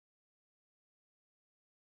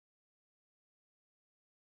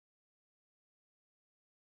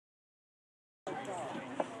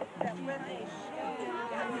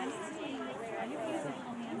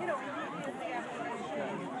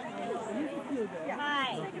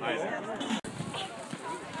Hi.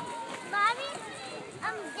 Mommy,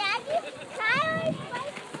 Daddy, Tyler,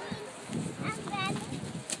 and then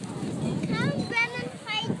come Brennan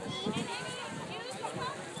fighting.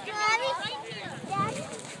 Daddy, Daddy,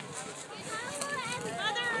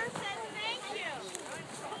 Mother said thank you.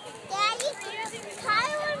 Daddy,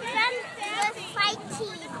 Tyler and Ben was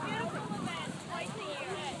fighting.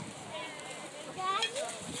 Daddy,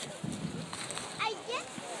 I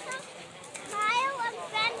just saw Kyle and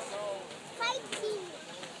Ben fighting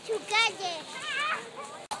together.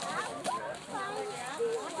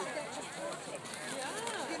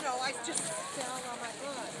 You know, I just fell on my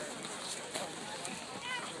butt.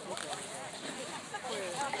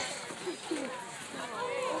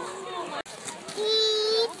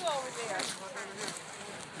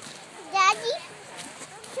 Daddy,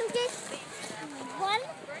 so this 1,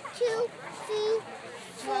 2, 3,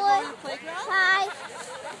 4, 5,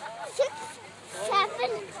 6,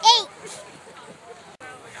 7, 8.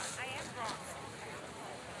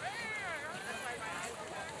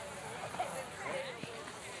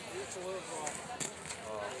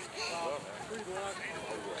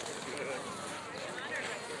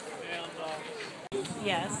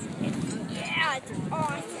 Yes. Yeah, it's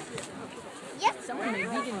awesome. Yep. Someone made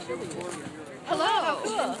vegan chili. Hello.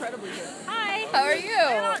 Cool. Incredibly good. Hi. How are you?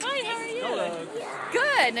 Hi, how are you? Hello.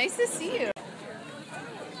 Good. Nice to see you.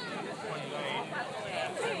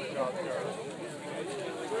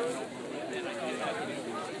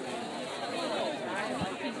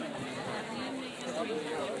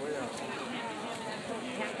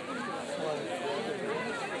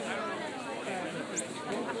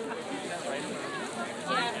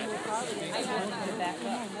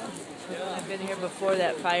 I've been here before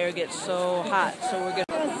that fire gets so hot, so we're gonna.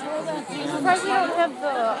 I'm surprised we don't have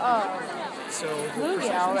the blue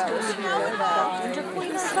gal that was here, the Ginger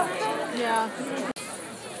Queen or something. Yeah.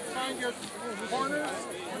 Find your corners.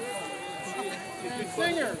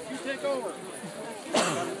 Singers, you take over.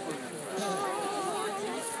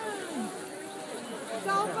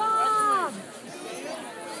 Go Bob!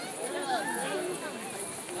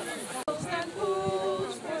 And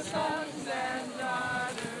pools for sons and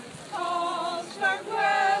daughters, all stark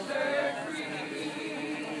weather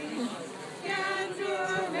green.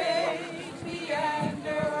 Gander make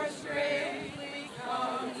meander or stray, we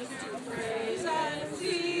come to praise and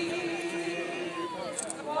see.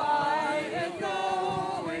 Wide and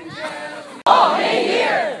going down. All may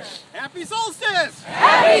hear! Happy Solstice!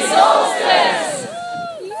 Happy Solstice!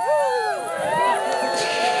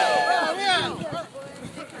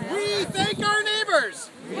 We thank our neighbors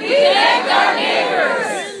We thank our neighbors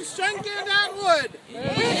in Schenck and Atwood.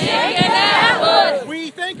 in Schenck and Atwood. We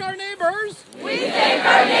thank our neighbors We thank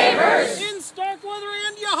our neighbors in Starkweather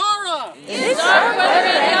and Yahara. in Starkweather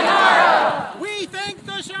and Yahara. We thank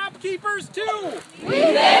the shopkeepers too. We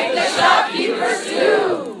thank the shopkeepers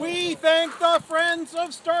too. We thank the friends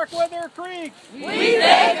of Starkweather Creek. We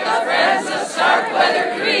thank the friends of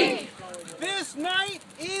Starkweather Creek. This night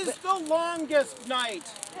is the longest night.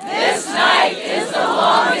 This night is the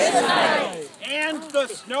longest night, And the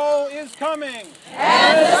snow is coming.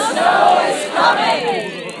 and the snow is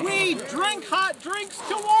coming. We drink hot drinks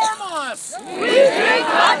to warm us. We drink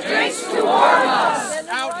hot drinks to warm us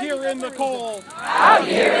Out here in the cold. out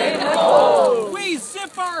here in the cold. We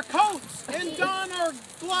zip our coats and don our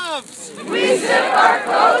gloves. We zip our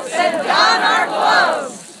coats and don our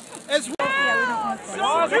gloves. As we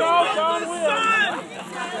so the sun.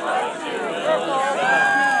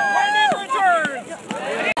 When it returns.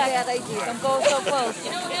 Yeah, they do. Don't go so close.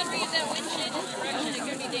 You know, Henry, if that wind changes direction, it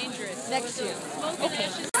could be dangerous. Next year. Smoke and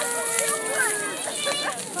ashes.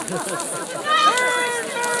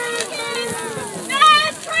 No,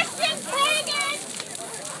 Christian pagan!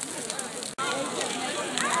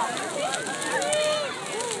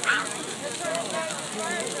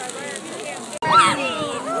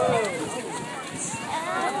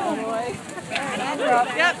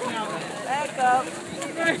 Yep. Back up.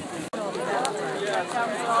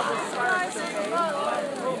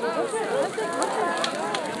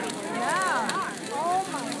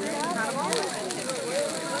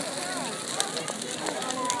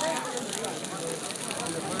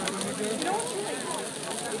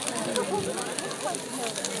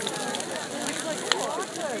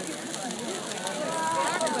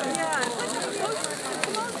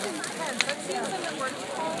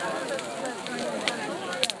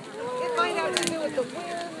 It might have to do with the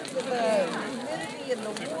wind, with the humidity and the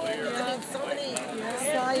warmth. I mean, so many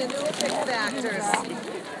scientific factors.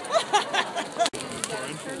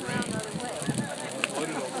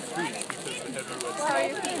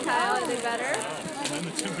 better.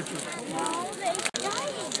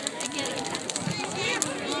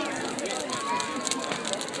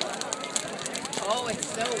 Oh, it's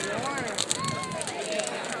so warm.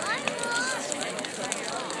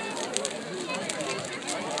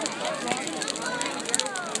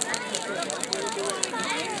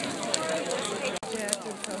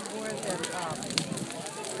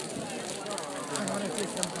 I want to do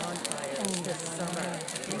some bonfire this summer.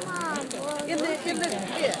 In the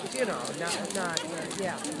pit, you know, not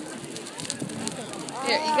yeah.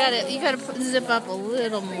 Here, you gotta zip up a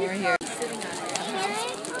little more here.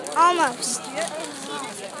 Almost. Oh,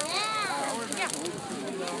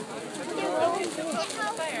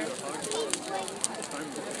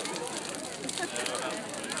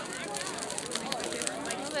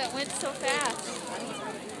 that went so fast.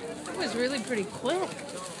 It was really pretty quick.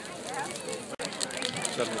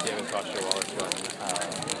 Doesn't David Foster Wallace one?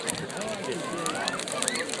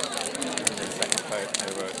 The second part I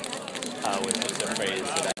wrote was just a phrase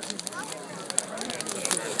that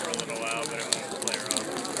for a little while, but it won't flare up.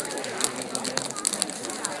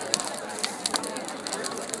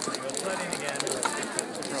 We'll flooding again.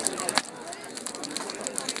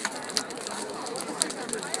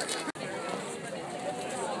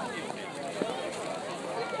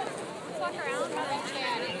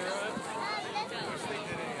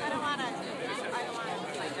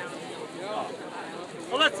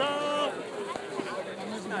 Well, let's